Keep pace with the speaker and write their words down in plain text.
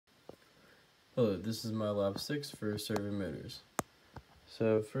Hello, this is my lab 6 for Servo motors.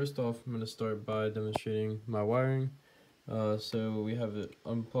 So first off, I'm going to start by demonstrating my wiring. So we have it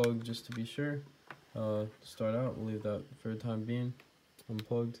unplugged just to be sure. To start out, we'll leave that for the time being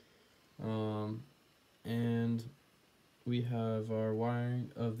unplugged. And we have our wiring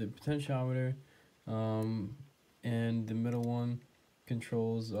of the potentiometer, and the middle one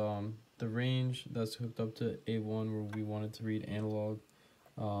controls the range that's hooked up to A1 where we want it to read analog.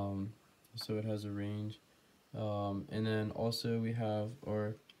 So it has a range, and then also we have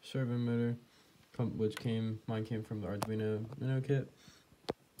our servo motor, which mine came from the Arduino Uno kit.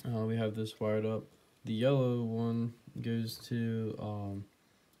 We have this wired up. The yellow one goes to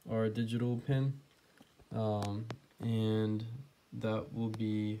our digital pin, and that will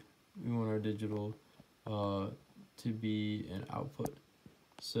be, we want our digital to be an output.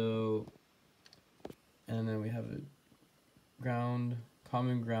 So, and then we have a ground,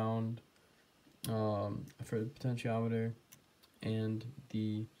 common ground for the potentiometer and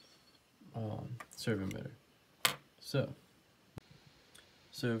the servo motor. So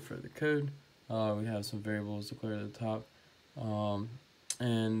for the code, we have some variables declared at the top,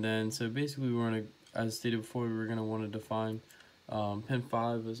 and then so basically we're going to, as stated before, we're going to want to define pin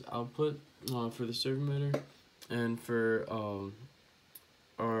 5 as output for the servo motor, and for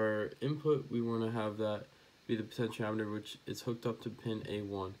our input we want to have that be the potentiometer, which is hooked up to pin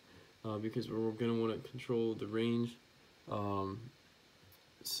A1. Because we're going to want to control the range,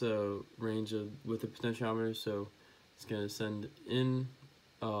 so range with the potentiometer, so it's going to send in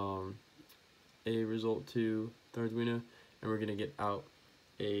a result to the Arduino, and we're going to get out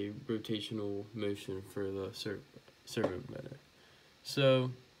a rotational motion for the servo motor. So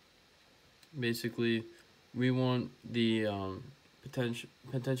basically we want the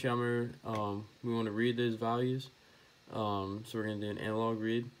potentiometer, we want to read those values, so we're going to do an analog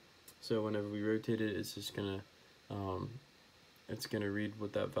read. So whenever we rotate it, it's just gonna read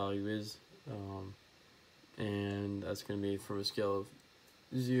what that value is, and that's gonna be from a scale of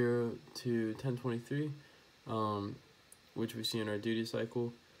 0 to 1023, which we see in our duty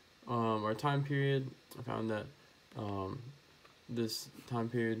cycle. Our time period, I found that this time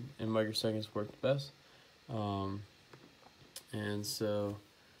period in microseconds worked best, and so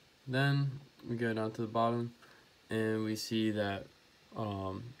then we go down to the bottom and we see that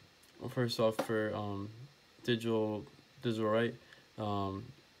well, first off, for digital write, for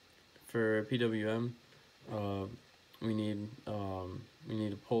PWM, we need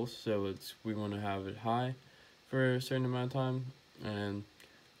a pulse, so we want to have it high for a certain amount of time and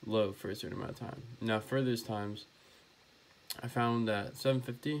low for a certain amount of time. Now for those times, I found that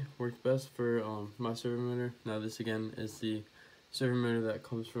 750 worked best for my servo motor. Now this again is the servo motor that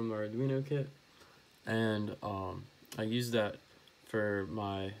comes from the Arduino kit, and I use that for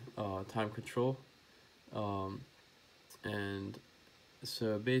my time control, and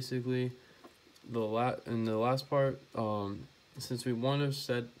so basically in the last part, since we want to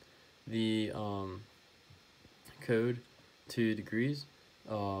set the code to degrees,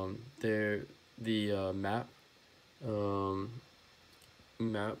 the map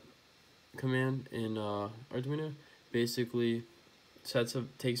command in Arduino basically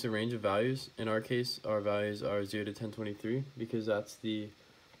takes a range of values. In our case, our values are 0 to 1023 because that's the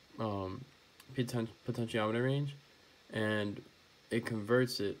potentiometer range, and it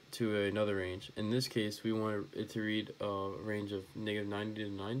converts it to another range. In this case, we want it to read a range of -90 to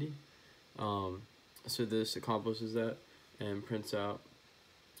 90. So this accomplishes that and prints out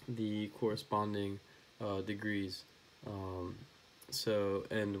the corresponding degrees.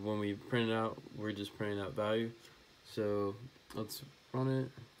 And when we print it out, we're just printing out value. So let's run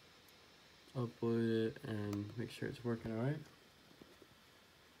it, upload it, and make sure it's working alright.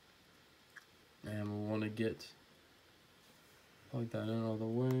 And we'll want to plug that in all the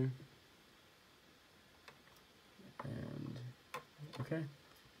way. And okay,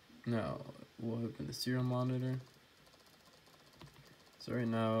 now we'll open the serial monitor. So right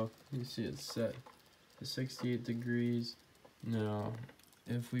now you see it's set to 68 degrees. Now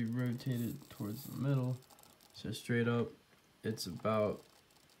if we rotate it towards the middle, so straight up, it's about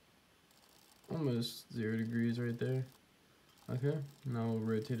almost 0 degrees right there. Okay, now we'll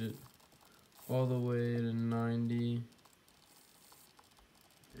rotate it all the way to 90,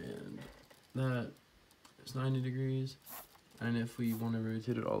 and that is 90 degrees. And if we want to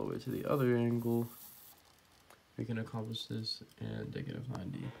rotate it all the way to the other angle, we can accomplish this at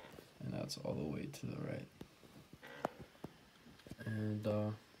 -90, and that's all the way to the right. And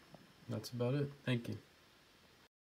that's about it. Thank you.